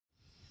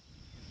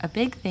A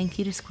big thank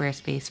you to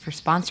Squarespace for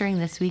sponsoring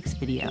this week's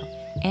video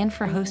and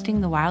for hosting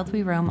the Wild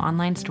We Roam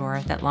online store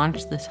that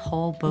launched this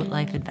whole boat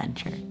life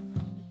adventure.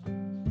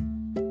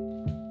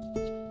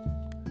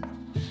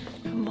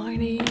 Good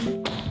morning.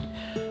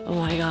 Oh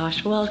my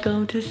gosh,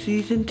 welcome to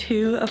season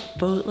 2 of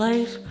Boat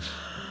Life.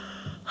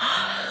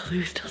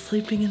 Lou's still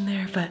sleeping in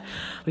there, but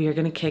we are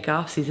gonna kick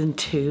off season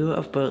 2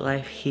 of Boat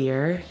Life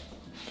here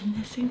in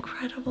this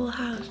incredible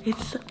house.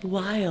 It's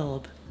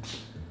wild.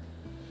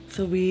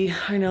 So we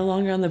are no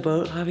longer on the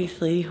boat,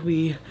 obviously.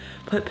 We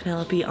put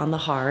Penelope on the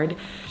hard.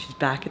 She's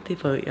back at the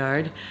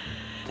boatyard,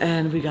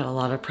 and we got a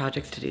lot of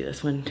projects to do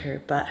this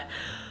winter. But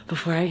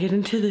before I get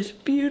into this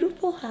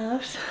beautiful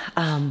house,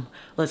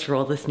 let's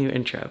roll this new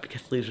intro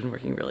because Lou's been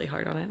working really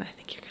hard on it, and I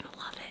think you're gonna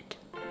love it.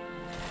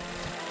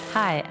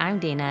 Hi, I'm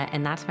Dana,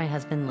 and that's my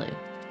husband, Lou.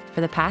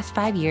 For the past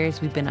 5 years,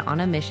 we've been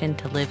on a mission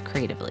to live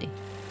creatively.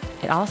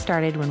 It all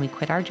started when we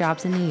quit our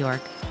jobs in New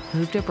York,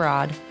 moved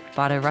abroad,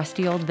 bought a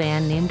rusty old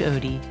van named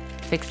Odie,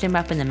 fixed him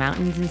up in the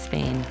mountains in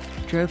Spain,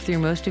 drove through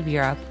most of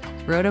Europe,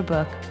 wrote a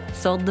book,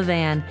 sold the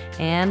van,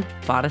 and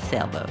bought a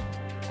sailboat.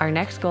 Our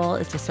next goal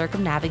is to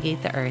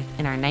circumnavigate the Earth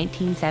in our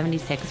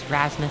 1976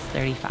 Rasmus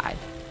 35.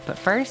 But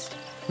first,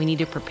 we need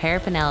to prepare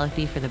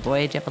Penelope for the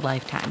voyage of a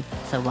lifetime.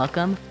 So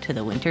welcome to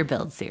the Winter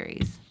Build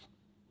Series.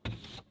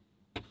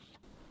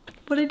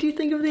 What did you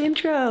think of the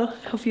intro?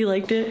 Hope you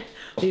liked it.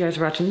 While you guys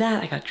were watching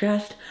that, I got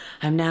dressed.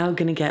 I'm now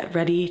gonna get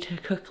ready to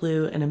cook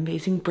Lou an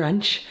amazing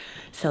brunch,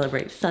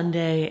 celebrate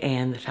Sunday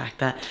and the fact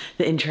that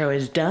the intro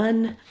is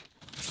done.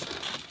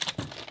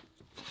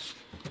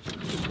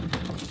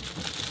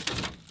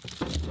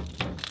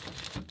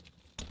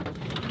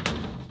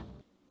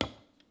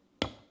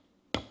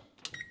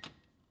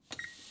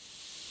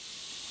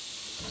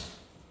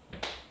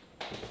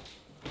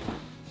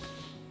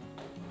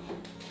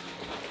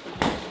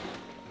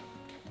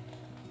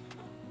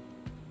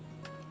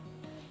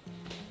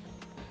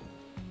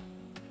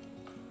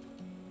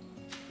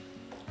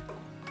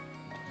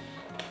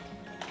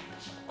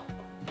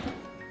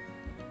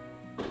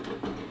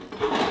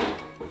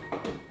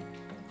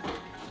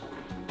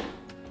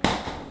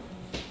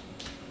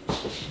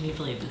 Can you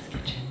believe this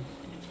kitchen?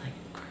 It's like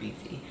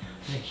crazy.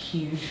 We have a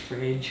huge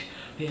fridge,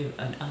 we have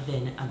an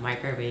oven, a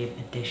microwave,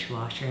 a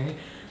dishwasher.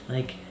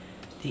 Like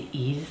the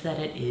ease that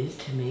it is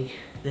to make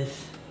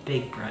this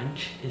big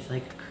brunch is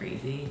like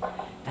crazy.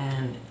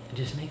 And it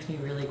just makes me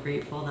really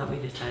grateful that we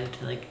decided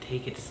to like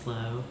take it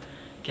slow,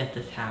 get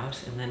this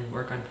house, and then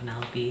work on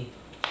Penelope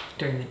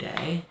during the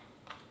day.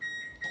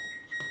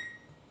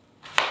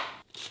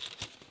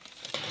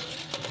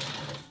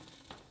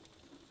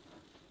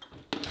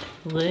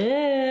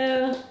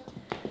 Lou,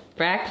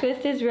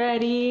 breakfast is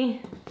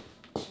ready.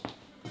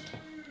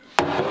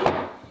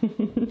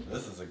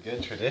 This is a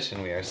good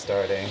tradition we are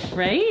starting.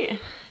 Right?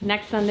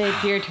 Next Sunday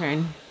it's your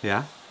turn.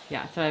 Yeah?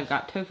 Yeah, so I've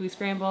got tofu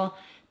scramble,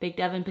 baked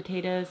oven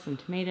potatoes, some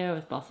tomato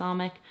with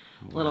balsamic,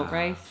 a little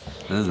rice.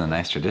 This is a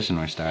nice tradition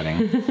we're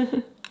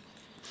starting.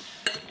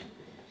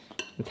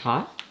 It's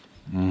hot.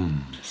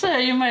 So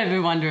you might be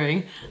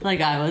wondering, like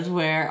I was,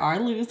 where are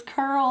Lou's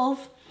curls?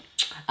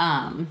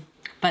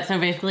 But so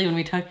basically when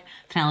we took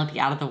Penelope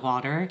out of the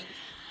water,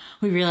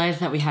 we realized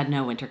that we had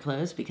no winter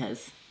clothes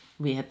because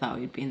we had thought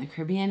we'd be in the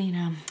Caribbean, you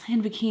know,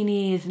 in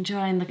bikinis,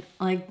 enjoying the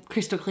like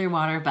crystal clear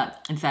water,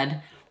 but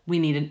instead we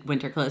needed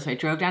winter clothes. So I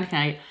drove down to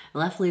Connecticut,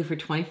 left Lou for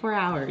 24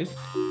 hours.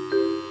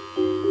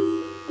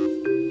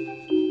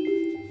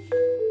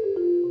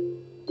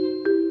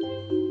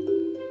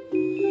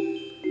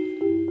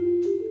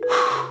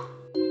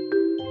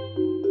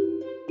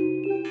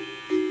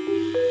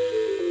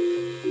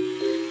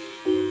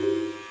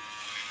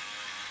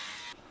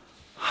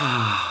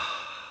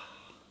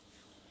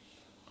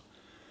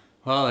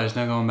 Well, there's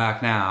no going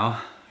back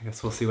now. I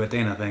guess we'll see what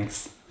Dana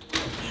thinks.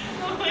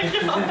 Oh my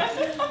god.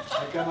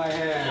 Look at my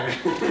hair.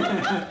 Who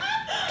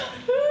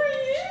are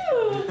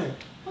you?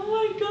 Oh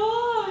my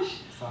gosh.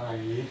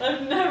 Sorry.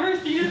 I've never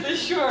seen it this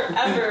short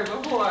ever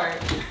before.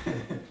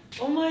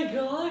 Oh my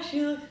gosh,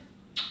 you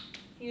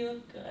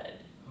look good.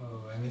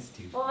 Oh, I missed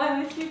you. Oh,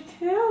 I missed you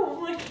too. Oh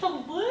my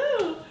god,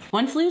 Lou.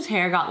 Once Lou's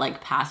hair got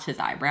like past his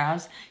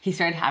eyebrows, he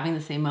started having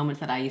the same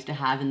moments that I used to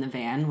have in the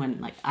van when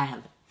like I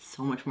have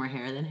so much more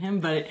hair than him,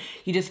 but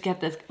you just get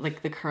this,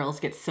 like the curls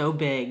get so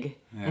big.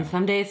 Yeah. And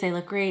some days they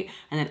look great,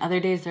 and then other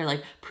days they're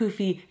like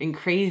poofy and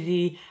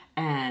crazy,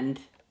 and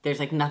there's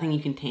like nothing you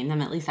can tame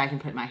them. At least I can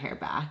put my hair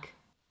back.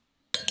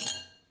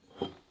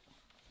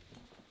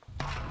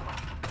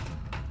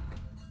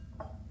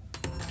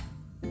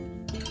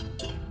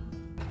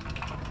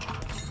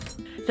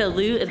 So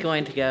Lou is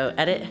going to go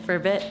edit for a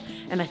bit,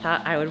 and I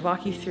thought I would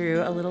walk you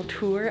through a little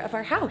tour of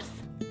our house.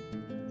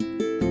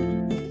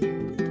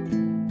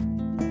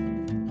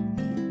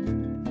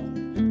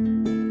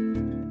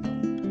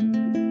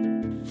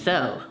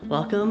 So,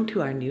 welcome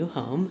to our new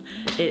home.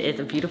 It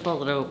is a beautiful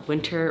little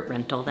winter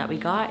rental that we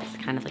got. It's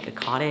kind of like a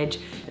cottage.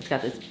 It's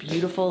got this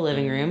beautiful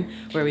living room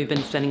where we've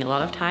been spending a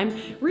lot of time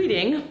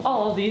reading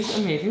all of these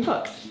amazing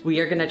books. We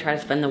are gonna try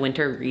to spend the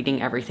winter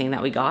reading everything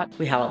that we got.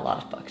 We have a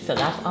lot of books, so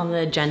that's on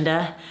the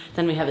agenda.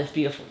 Then we have this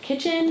beautiful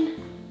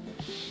kitchen,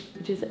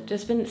 which has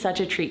just been such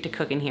a treat to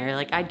cook in here.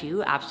 Like, I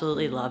do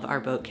absolutely love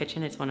our boat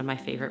kitchen. It's one of my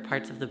favorite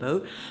parts of the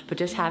boat, but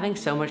just having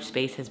so much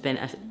space has been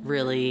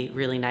really,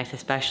 really nice.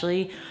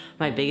 Especially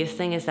my biggest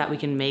thing is that we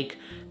can make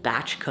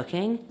batch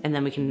cooking, and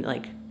then we can,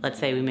 like, let's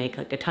say we make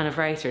like a ton of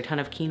rice or a ton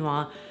of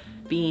quinoa,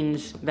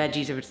 beans,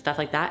 veggies, or stuff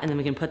like that, and then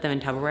we can put them in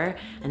Tupperware,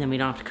 and then we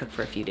don't have to cook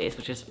for a few days,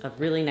 which is a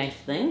really nice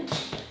thing.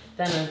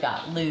 Then we've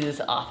got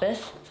Lou's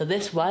office. So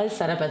this was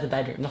set up as a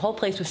bedroom. The whole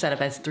place was set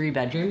up as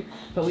 3-bedroom,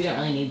 but we don't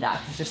really need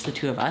that. It's just the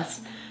 2 of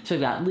us. So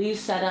we've got Lou's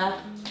set up,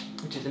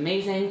 which is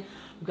amazing.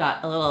 We've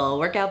got a little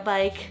workout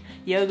bike,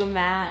 yoga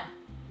mat,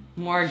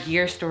 more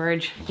gear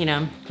storage. You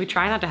know, we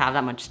try not to have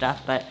that much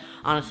stuff, but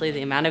honestly,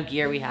 the amount of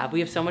gear we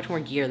have so much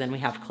more gear than we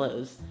have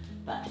clothes.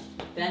 But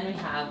then we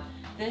have,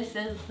 this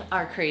is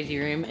our crazy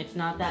room. It's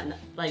not that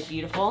like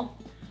beautiful,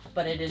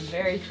 but it is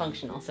very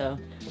functional. So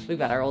we've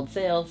got our old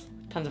sails,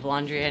 tons of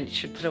laundry I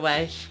should put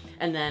away.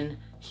 And then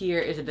here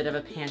is a bit of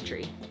a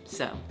pantry.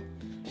 So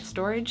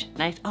storage,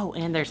 nice. Oh,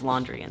 and there's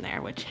laundry in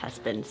there, which has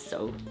been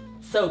so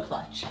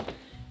clutch.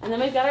 And then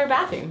we've got our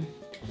bathroom.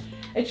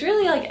 It's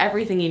really like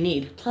everything you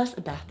need, plus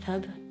a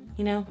bathtub.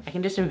 You know, I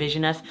can just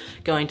envision us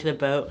going to the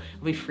boat,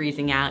 we'll be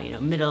freezing out, you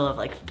know, middle of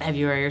like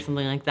February or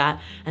something like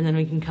that. And then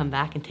we can come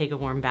back and take a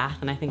warm bath,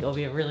 and I think it'll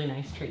be a really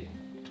nice treat.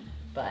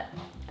 But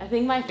I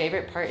think my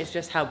favorite part is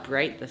just how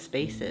bright the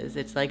space is.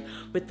 It's like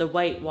with the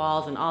white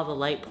walls and all the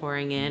light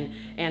pouring in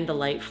and the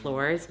light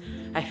floors,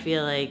 I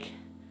feel like,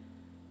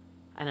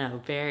 I don't know,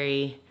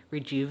 very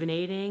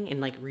rejuvenating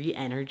and like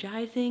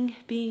re-energizing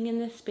being in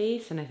this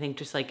space. And I think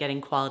just like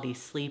getting quality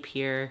sleep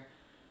here,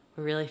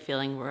 we're really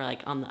feeling we're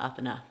like on the up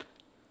and up,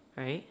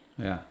 right?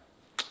 Yeah.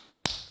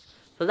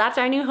 So that's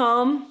our new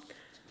home.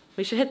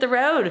 We should hit the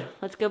road.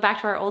 Let's go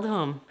back to our old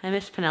home. I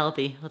miss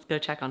Penelope. Let's go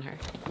check on her.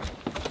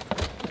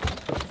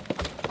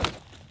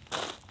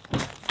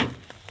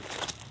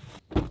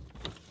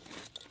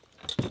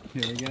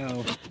 Here we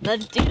go.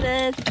 Let's do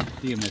this.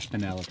 Do you miss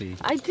Penelope?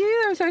 I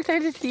do. I'm so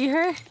excited to see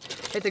her.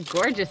 It's a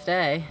gorgeous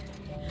day.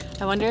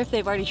 I wonder if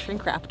they've already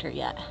shrink wrapped her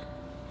yet.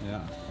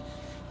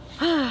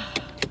 Yeah.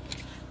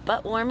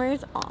 Butt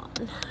warmers on.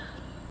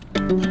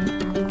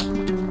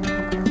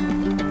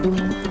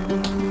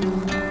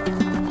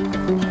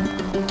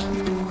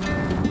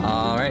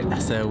 All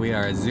right, so we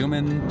are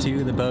zooming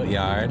to the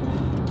boatyard,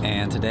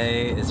 and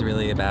today is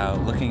really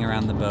about looking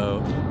around the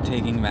boat,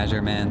 taking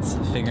measurements,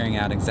 figuring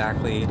out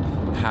exactly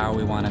how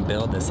we want to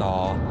build this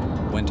all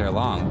winter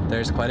long.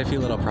 There's quite a few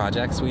little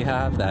projects we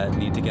have that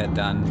need to get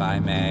done by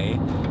May.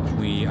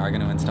 We are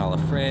going to install a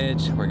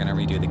fridge, we're going to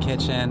redo the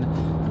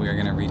kitchen, we are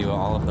going to redo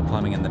all of the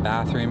plumbing in the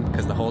bathroom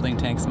because the holding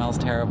tank smells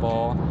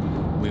terrible.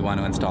 We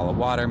want to install a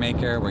water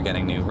maker, we're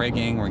getting new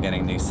rigging, we're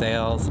getting new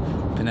sails.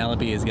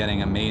 Penelope is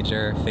getting a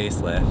major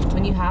facelift.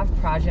 When you have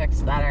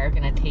projects that are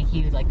gonna take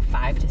you like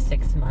 5 to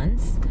 6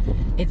 months,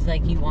 it's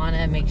like you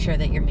wanna make sure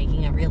that you're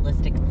making a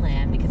realistic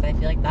plan, because I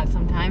feel like that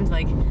sometimes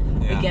like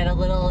we get a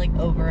little like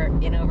over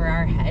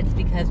our heads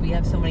because we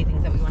have so many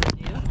things that we wanna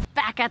do.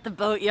 Back at the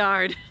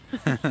boatyard.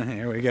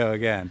 Here we go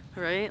again.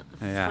 Right?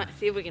 Yeah. Let's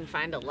see if we can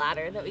find a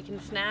ladder that we can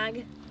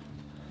snag.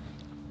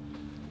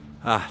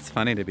 Ah, it's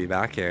funny to be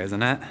back here,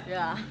 isn't it?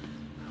 Yeah.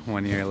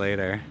 1 year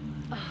later.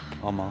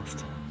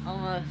 Almost.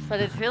 Almost,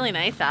 but it's really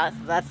nice out, so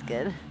that's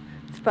good.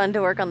 It's fun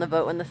to work on the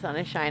boat when the sun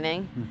is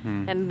shining.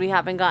 Mm-hmm. And we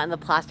haven't gotten the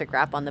plastic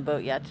wrap on the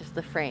boat yet, just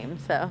the frame,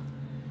 so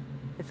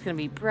it's gonna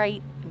be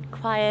bright and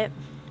quiet.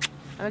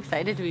 I'm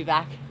excited to be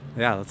back.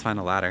 Yeah, let's find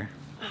a ladder.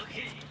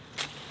 Okay.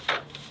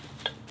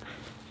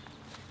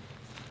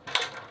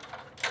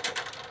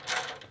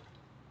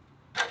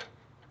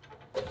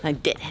 I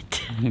did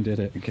it. You did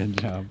it, good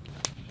job.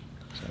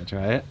 Should I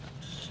try it?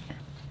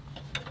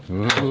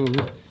 Ooh.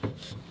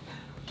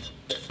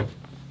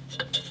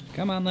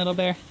 Come on, little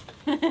bear.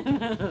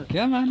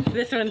 Come on.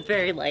 This one's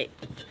very light.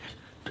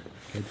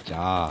 Good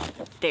job.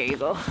 There you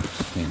go.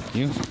 Thank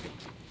you.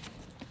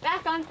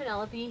 Back on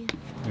Penelope.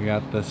 We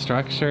got the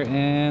structure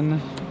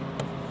in,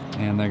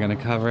 and they're gonna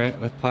cover it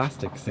with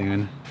plastic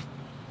soon.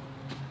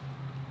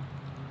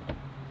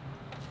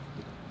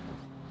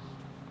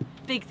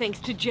 Big thanks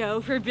to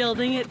Joe for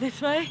building it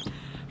this way,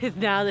 because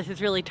now this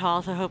is really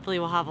tall, so hopefully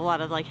we'll have a lot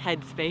of like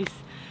head space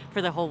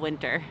for the whole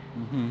winter.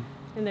 Mm-hmm.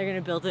 And they're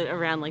gonna build it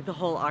around like the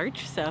whole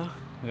arch, so.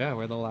 Yeah,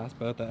 we're the last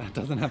boat that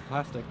doesn't have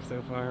plastic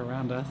so far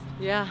around us.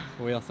 Yeah.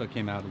 But we also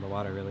came out of the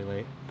water really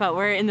late. But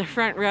we're in the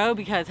front row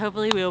because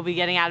hopefully we will be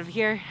getting out of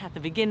here at the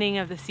beginning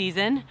of the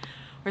season.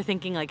 We're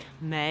thinking like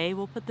May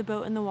we'll put the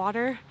boat in the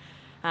water.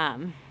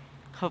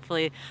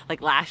 Hopefully,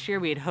 like last year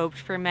we had hoped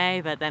for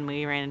May, but then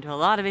we ran into a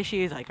lot of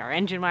issues, like our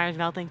engine wires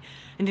melting,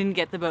 and didn't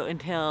get the boat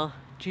until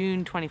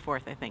June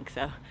 24th, I think.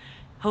 So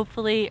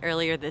hopefully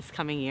earlier this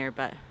coming year,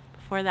 but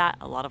before that,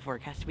 a lot of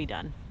work has to be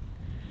done.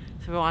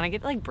 So we want to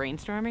get like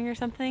brainstorming or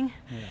something.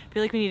 Yeah. I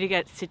feel like we need to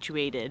get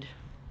situated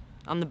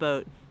on the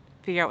boat,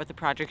 figure out what the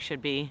project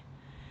should be,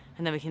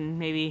 and then we can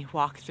maybe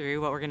walk through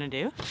what we're gonna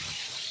do.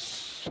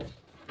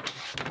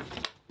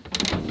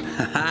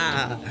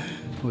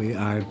 We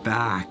are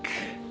back.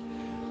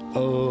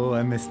 Oh,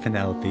 I miss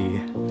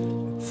Penelope.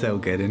 It's so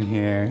good in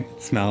here.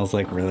 It smells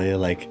like really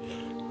like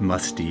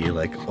musty,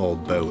 like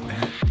old boat.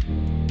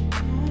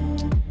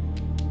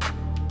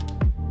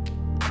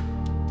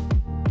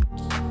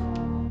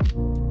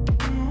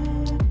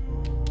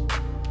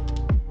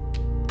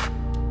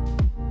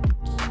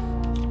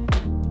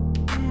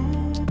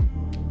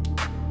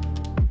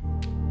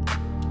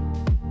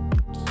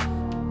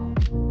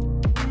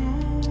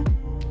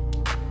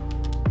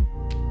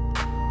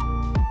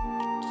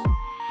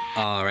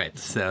 All right,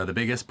 so the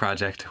biggest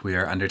project we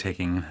are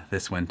undertaking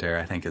this winter,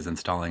 I think, is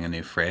installing a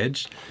new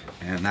fridge.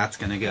 And that's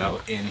gonna go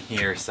in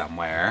here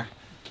somewhere.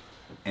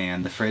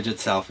 And the fridge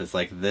itself is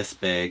like this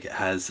big. It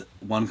has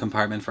one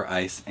compartment for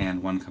ice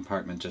and one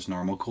compartment just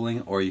normal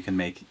cooling, or you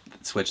can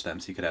switch them.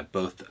 So you could have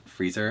both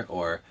freezer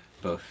or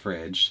both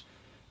fridge.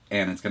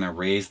 And it's gonna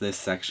raise this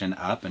section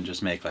up and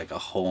just make like a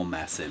whole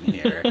mess in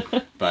here.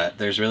 But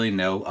there's really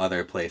no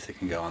other place it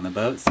can go on the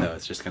boat. So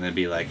it's just gonna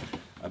be like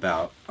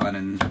about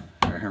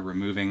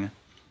removing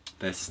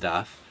this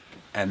stuff.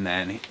 And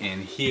then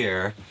in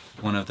here,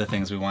 one of the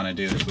things we want to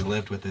do is we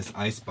lived with this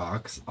ice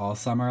box all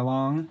summer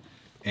long,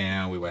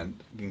 and we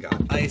went and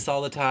got ice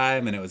all the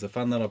time, and it was a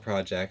fun little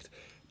project,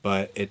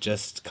 but it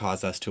just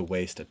caused us to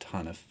waste a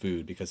ton of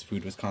food because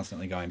food was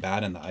constantly going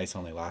bad and the ice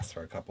only lasts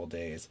for a couple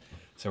days.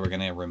 So we're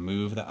going to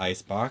remove the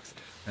ice box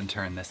and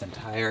turn this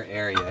entire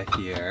area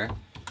here.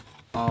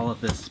 All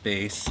of this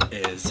space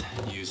is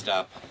used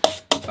up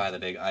by the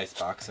big ice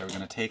box, so we're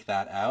going to take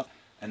that out,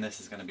 and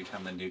this is going to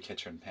become the new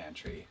kitchen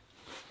pantry.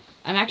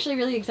 I'm actually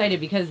really excited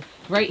because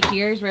right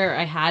here is where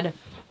I had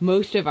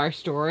most of our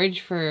storage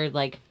for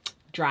like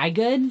dry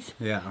goods.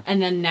 Yeah. And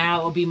then now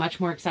it'll be much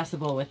more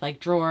accessible with like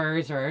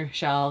drawers or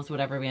shelves,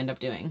 whatever we end up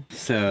doing.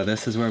 So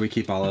this is where we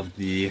keep all of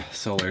the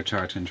solar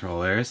charge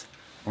controllers.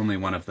 Only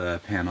one of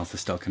the panels is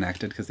still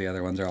connected because the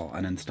other ones are all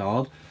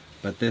uninstalled.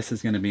 But this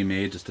is going to be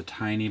made just a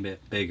tiny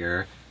bit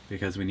bigger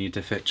because we need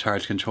to fit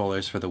charge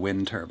controllers for the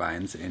wind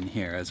turbines in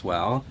here as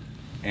well.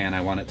 And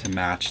I want it to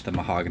match the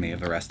mahogany of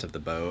the rest of the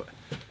boat.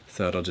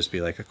 So it'll just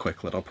be like a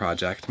quick little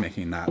project,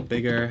 making that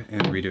bigger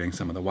and redoing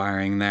some of the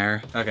wiring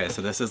there. Okay,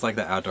 so this is like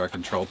the outdoor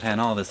control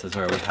panel. This is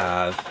where we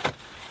have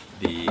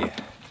the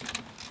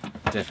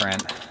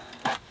different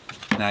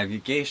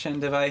navigation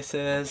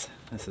devices.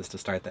 This is to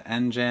start the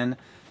engine.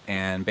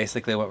 And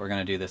basically what we're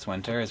gonna do this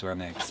winter is we're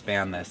gonna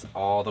expand this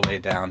all the way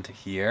down to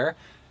here.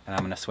 And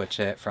I'm gonna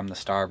switch it from the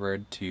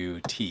starboard to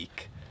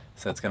teak.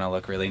 So it's gonna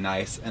look really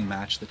nice and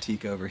match the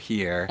teak over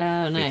here.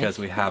 Oh, nice. Because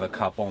we have a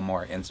couple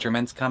more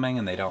instruments coming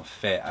and they don't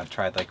fit. I've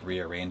tried like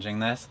rearranging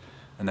this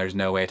and there's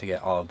no way to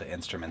get all of the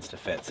instruments to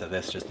fit. So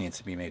this just needs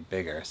to be made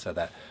bigger so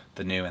that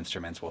the new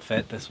instruments will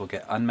fit. This will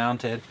get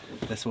unmounted,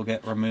 this will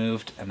get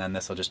removed, and then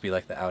this will just be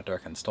like the outdoor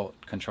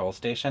control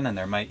station, and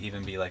there might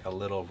even be like a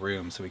little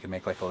room so we can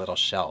make like a little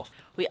shelf.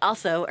 We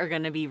also are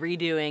gonna be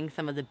redoing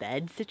some of the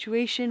bed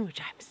situation,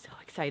 which I'm so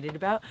excited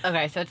about.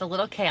 Okay, so it's a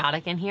little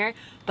chaotic in here,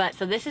 but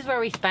so this is where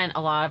we spent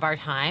a lot of our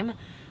time.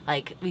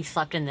 Like we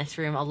slept in this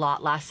room a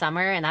lot last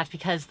summer, and that's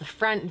because the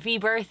front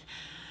V-berth,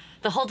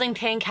 the holding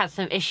tank had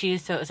some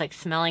issues, so it was like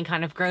smelling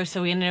kind of gross.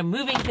 So we ended up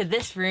moving to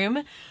this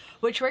room,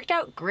 which worked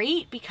out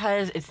great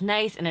because it's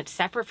nice and it's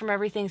separate from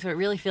everything. So it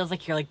really feels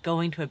like you're like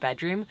going to a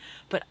bedroom,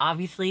 but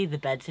obviously the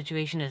bed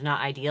situation is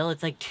not ideal.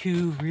 It's like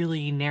two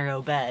really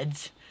narrow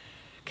beds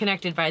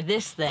connected by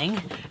this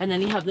thing. And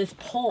then you have this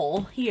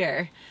pole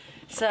here.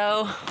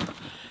 So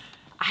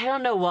I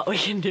don't know what we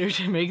can do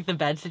to make the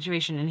bed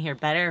situation in here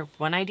better.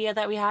 One idea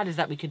that we had is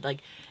that we could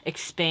like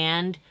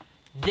expand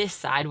this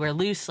side where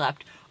Lou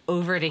slept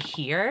over to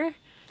here.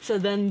 So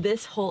then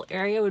this whole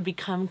area would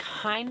become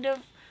kind of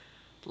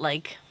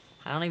like,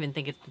 I don't even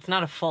think it's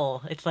not a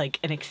full, it's like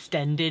an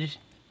extended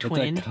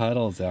twin. It's a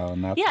cuddle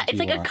zone. That's yeah, it's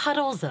like a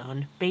cuddle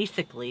zone,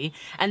 basically.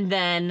 And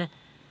then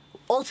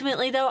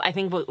ultimately though, I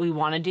think what we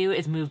want to do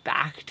is move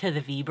back to the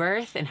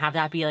V-berth and have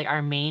that be like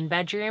our main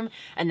bedroom.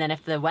 And then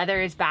if the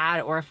weather is bad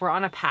or if we're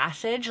on a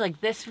passage,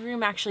 like this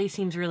room actually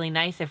seems really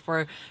nice if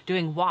we're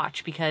doing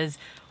watch, because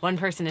one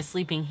person is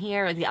sleeping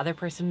here or the other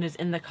person is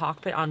in the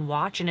cockpit on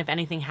watch, and if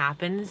anything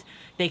happens,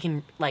 they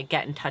can like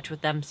get in touch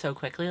with them so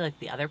quickly, like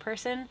the other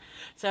person.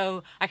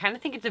 So I kind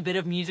of think it's a bit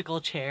of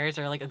musical chairs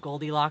or like a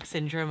Goldilocks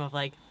syndrome of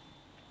like,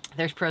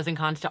 there's pros and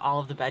cons to all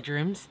of the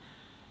bedrooms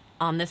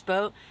on this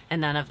boat, and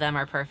none of them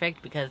are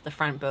perfect because the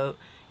front boat,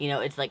 you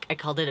know, it's like, I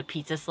called it a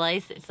pizza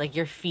slice. It's like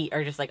your feet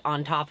are just like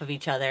on top of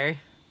each other,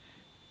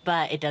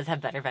 but it does have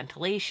better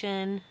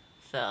ventilation.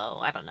 So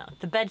I don't know.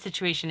 The bed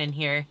situation in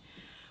here,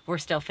 we're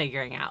still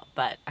figuring out,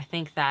 but I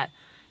think that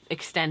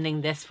extending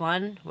this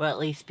one will at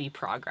least be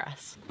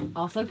progress.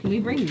 Also, can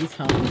we bring these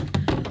home?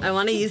 I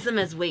want to use them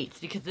as weights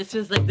because this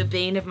was like the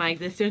bane of my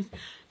existence.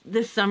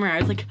 This summer I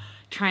was like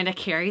trying to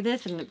carry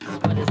this, and it's,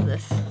 what is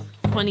this?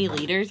 20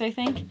 liters, I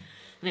think.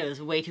 and it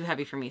was way too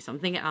heavy for me. So I'm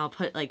thinking I'll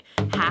put like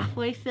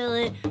halfway fill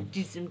it,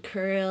 do some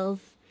curls,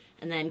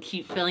 and then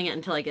keep filling it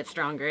until I get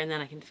stronger, and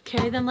then I can just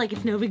carry them like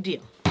it's no big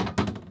deal.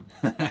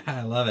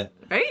 I love it.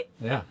 Right?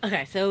 Yeah.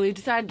 Okay, so we've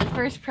decided the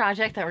first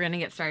project that we're gonna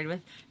get started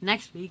with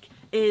next week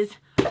is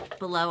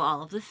below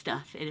all of the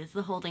stuff. It is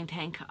the holding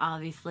tank,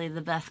 obviously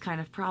the best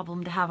kind of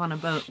problem to have on a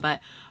boat,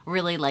 but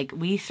really, like,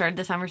 we started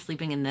the summer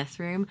sleeping in this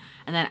room,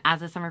 and then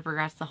as the summer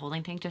progressed, the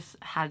holding tank just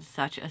had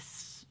such a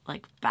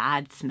like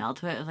bad smell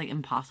to it. It was like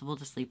impossible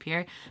to sleep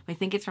here. We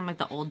think it's from like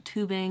the old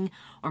tubing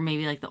or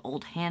maybe like the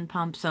old hand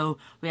pump, so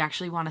we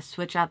actually want to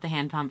switch out the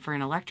hand pump for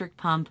an electric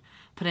pump,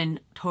 put in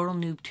total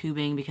new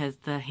tubing because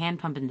the hand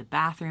pump in the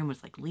bathroom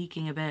was like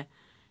leaking a bit.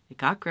 It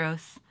got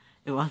gross.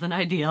 It wasn't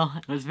ideal.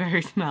 It was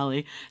very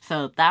smelly.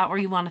 So that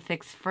we want to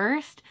fix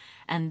first,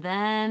 and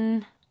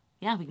then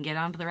yeah, we can get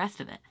on to the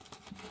rest of it.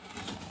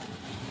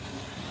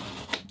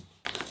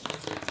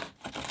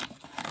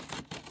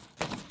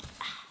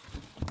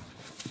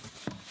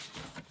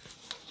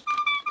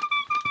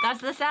 That's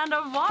the sound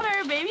of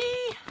water, baby!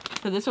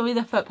 So this will be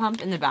the foot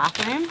pump in the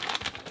bathroom.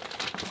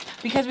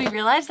 Because we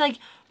realized, like,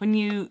 when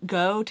you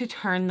go to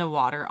turn the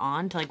water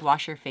on to, like,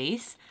 wash your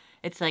face,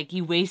 it's like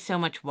you waste so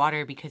much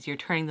water because you're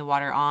turning the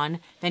water on,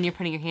 then you're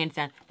putting your hands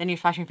down, then you're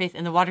splashing your face,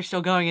 and the water's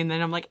still going, and then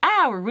I'm like,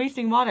 ah, we're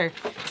wasting water.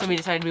 So we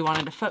decided we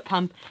wanted a foot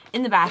pump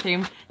in the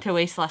bathroom to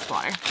waste less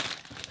water.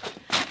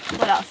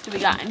 What else do we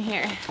got in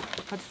here?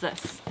 What's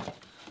this?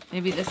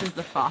 Maybe this is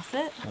the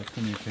faucet? That's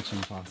the new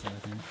kitchen faucet,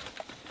 I think.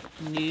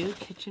 New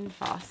kitchen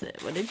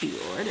faucet. What did you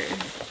order?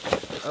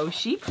 Oh,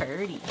 she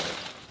pretty.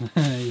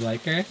 You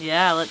like her?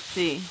 Yeah, let's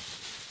see.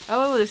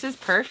 Oh, this is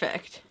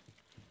perfect.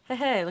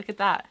 Hey, look at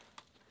that.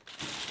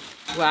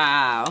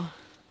 Wow.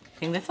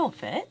 Think this will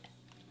fit?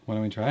 Why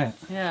don't we try it?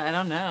 Yeah, I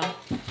don't know.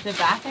 The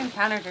bathroom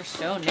counters are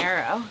so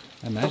narrow.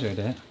 I measured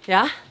it.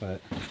 Yeah?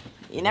 But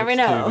you never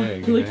know. Too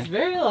big, It looks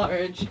very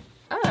large.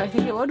 Oh, I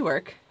think it would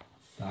work.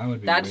 That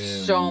would be That's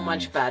really so nice.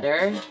 much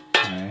better.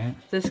 Right.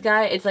 This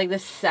guy, it's like the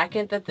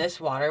second that this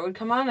water would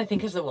come on, I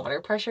think because the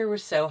water pressure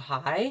was so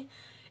high,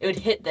 it would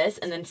hit this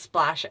and then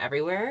splash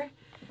everywhere.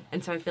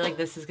 And so I feel like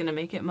this is going to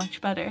make it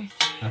much better.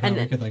 I thought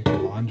we could like do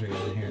laundry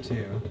in here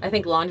too. I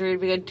think laundry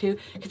would be good too.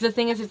 Because the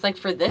thing is, it's like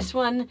for this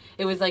one,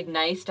 it was like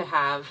nice to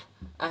have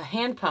a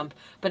hand pump.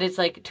 But it's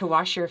like to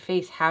wash your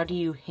face, how do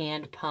you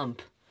hand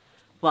pump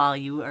while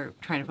you are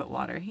trying to put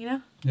water, you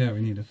know? Yeah, we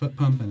need a foot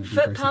pump and a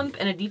foot pump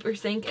and a deeper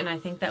sink. And I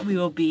think that we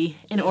will be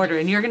in order.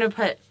 And you're going to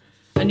put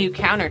a new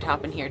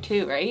countertop in here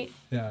too, right?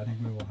 Yeah, I think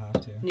we will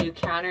have to. New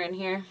counter in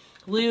here.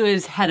 Lou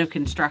is head of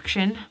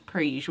construction,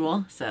 per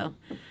usual, so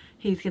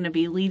he's going to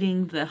be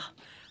leading the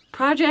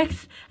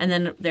projects. And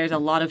then there's a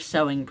lot of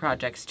sewing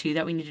projects too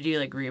that we need to do,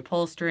 like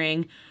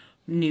reupholstering,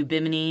 new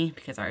bimini,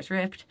 because ours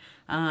ripped,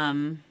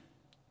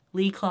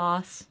 lee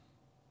cloths,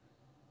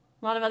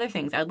 a lot of other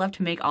things. I'd love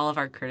to make all of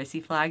our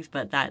courtesy flags,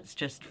 but that's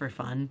just for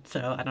fun,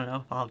 so I don't know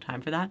if I'll have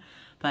time for that.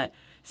 But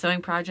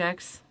sewing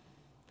projects,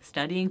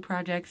 studying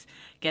projects,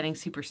 getting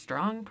super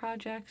strong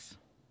projects.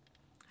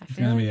 It's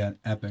going to be an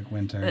epic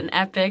winter. An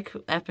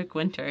epic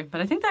winter.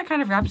 But I think that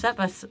kind of wraps up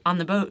us on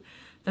the boat.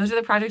 Those are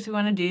the projects we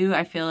want to do.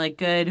 I feel like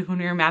good when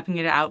we were mapping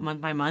it out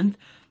month by month.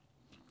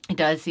 It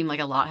does seem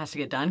like a lot has to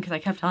get done because I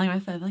kept telling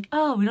myself, like,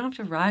 oh, we don't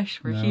have to rush.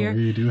 We're here.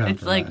 We do have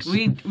it's to like rush.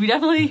 we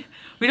definitely,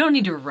 we don't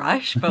need to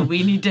rush, but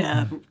we need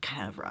to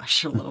kind of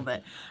rush a little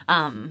bit.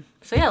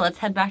 So yeah, let's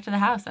head back to the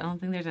house. I don't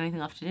think there's anything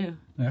left to do.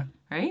 Yeah.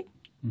 Right?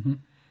 Mm-hmm.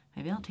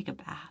 Maybe I'll take a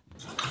bath.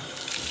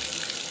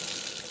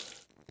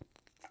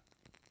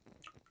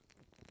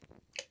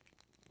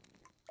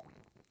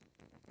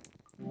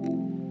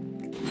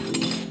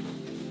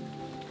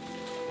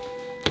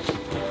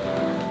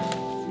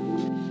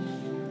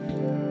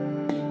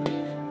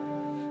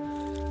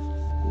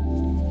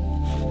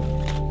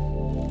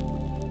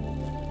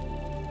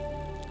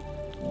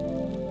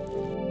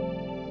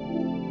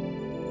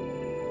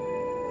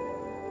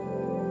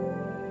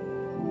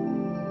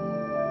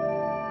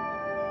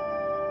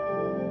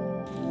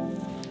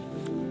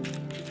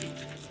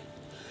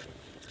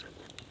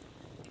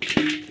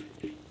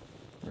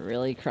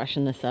 Really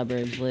crushing the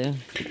suburbs, Lou.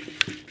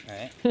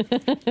 Right.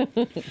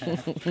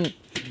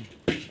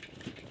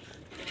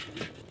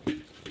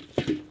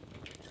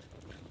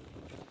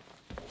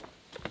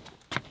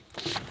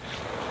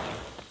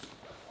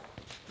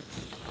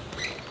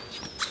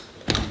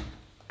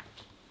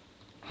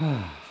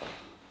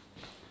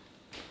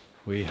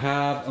 We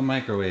have a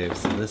microwave,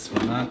 so this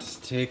will not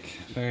take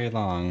very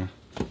long.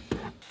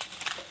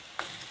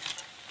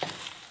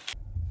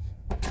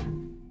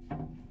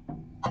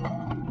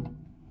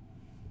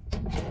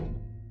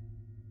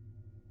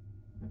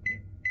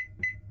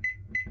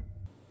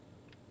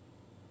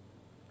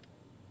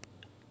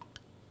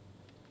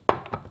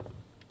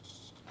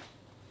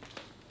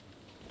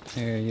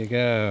 There you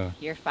go.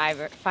 Your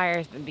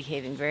fire's been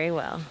behaving very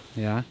well.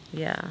 Yeah?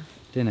 Yeah.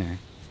 Dinner.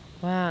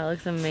 Wow, it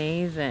looks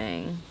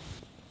amazing.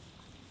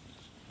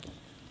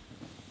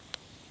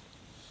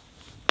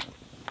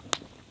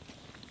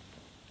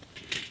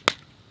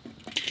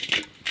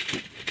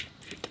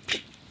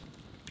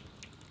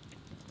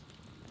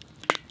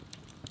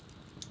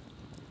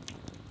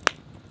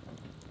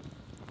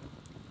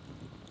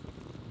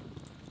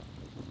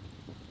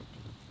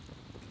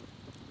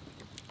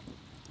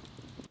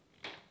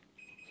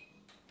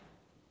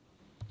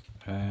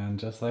 And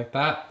just like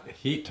that, the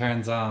heat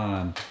turns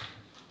on.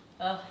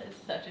 Oh,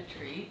 it's such a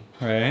treat.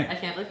 Right? I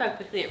can't believe how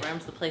quickly it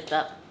warms the place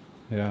up.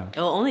 Yeah. It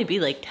will only be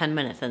like 10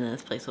 minutes and then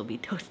this place will be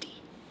toasty.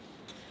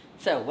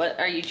 So what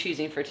are you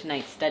choosing for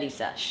tonight's study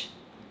sesh?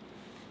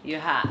 You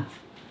have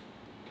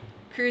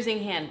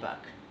cruising handbook.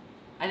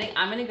 I think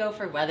I'm gonna go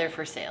for weather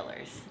for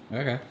sailors.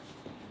 Okay.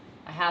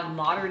 I have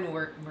modern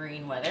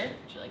marine weather.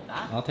 Would you like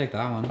that? I'll take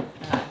that one.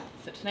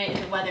 So tonight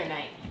is a weather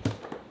night.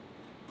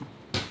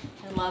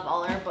 I love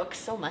all our books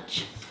so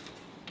much.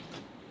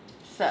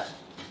 So,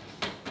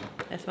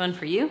 this one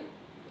for you.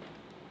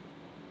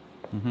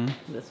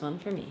 Mm-hmm. This one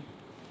for me.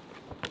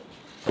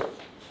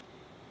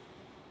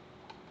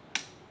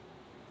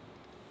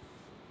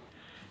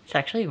 It's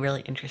actually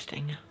really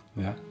interesting.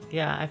 Yeah.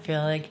 Yeah, I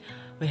feel like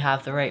we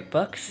have the right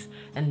books,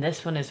 and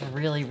this one is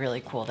really,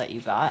 really cool that you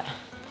got.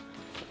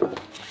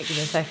 Like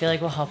this, I feel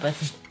like will help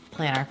us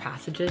plan our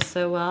passages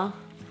so well.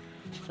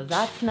 So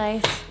that's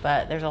nice,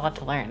 but there's a lot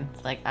to learn.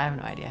 It's like, I have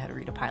no idea how to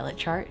read a pilot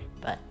chart,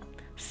 but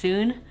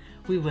soon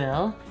we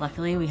will.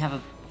 Luckily, we have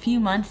a few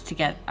months to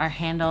get our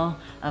handle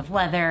of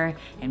weather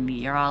and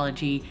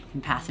meteorology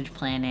and passage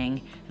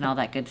planning and all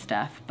that good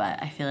stuff.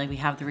 But I feel like we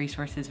have the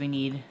resources we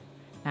need.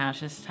 Now it's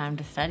just time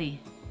to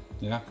study.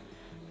 Yeah.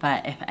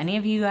 But if any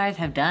of you guys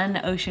have done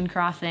ocean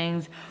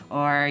crossings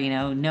or,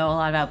 know a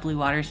lot about blue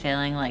water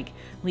sailing, like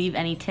leave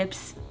any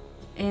tips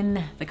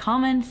in the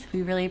comments.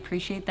 We really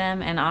appreciate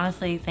them. And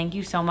honestly, thank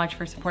you so much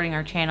for supporting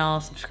our channel,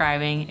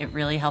 subscribing. It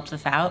really helps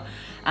us out.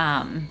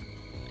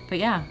 But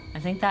yeah, I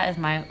think that is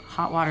my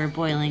hot water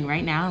boiling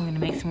right now. I'm gonna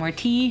make some more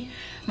tea.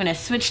 I'm gonna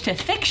switch to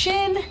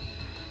fiction,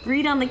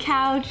 read on the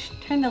couch,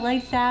 turn the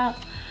lights out.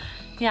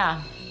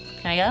 Yeah,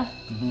 can I go?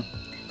 Mm-hmm.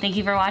 Thank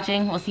you for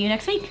watching. We'll see you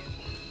next week.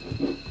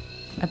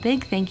 A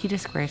big thank you to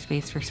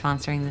Squarespace for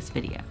sponsoring this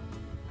video.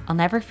 I'll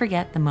never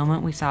forget the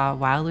moment we saw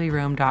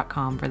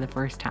wildweroam.com for the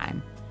first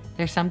time.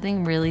 There's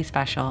something really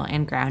special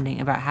and grounding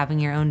about having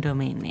your own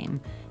domain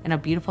name and a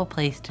beautiful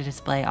place to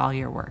display all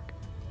your work.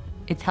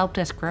 It's helped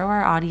us grow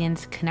our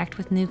audience, connect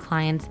with new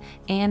clients,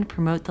 and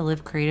promote the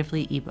Live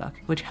Creatively ebook,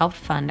 which helped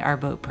fund our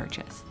boat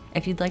purchase.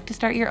 If you'd like to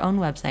start your own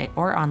website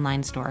or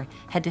online store,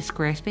 head to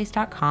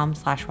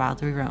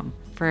squarespace.com/wildweroam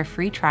for a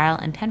free trial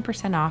and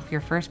 10% off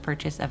your first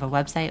purchase of a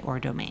website or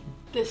domain.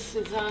 This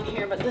is on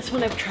here, but this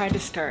one I've tried to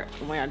start,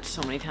 oh my god,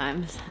 so many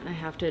times, and I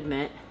have to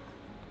admit,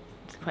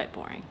 it's quite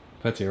boring.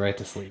 Puts you right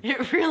to sleep.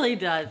 It really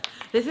does.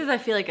 This is, I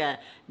feel like,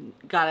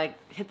 gotta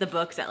hit the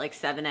books at like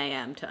 7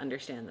 a.m. to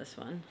understand this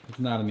one. It's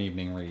not an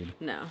evening read.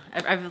 No,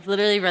 I've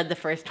literally read the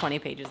first 20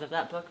 pages of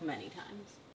that book many times.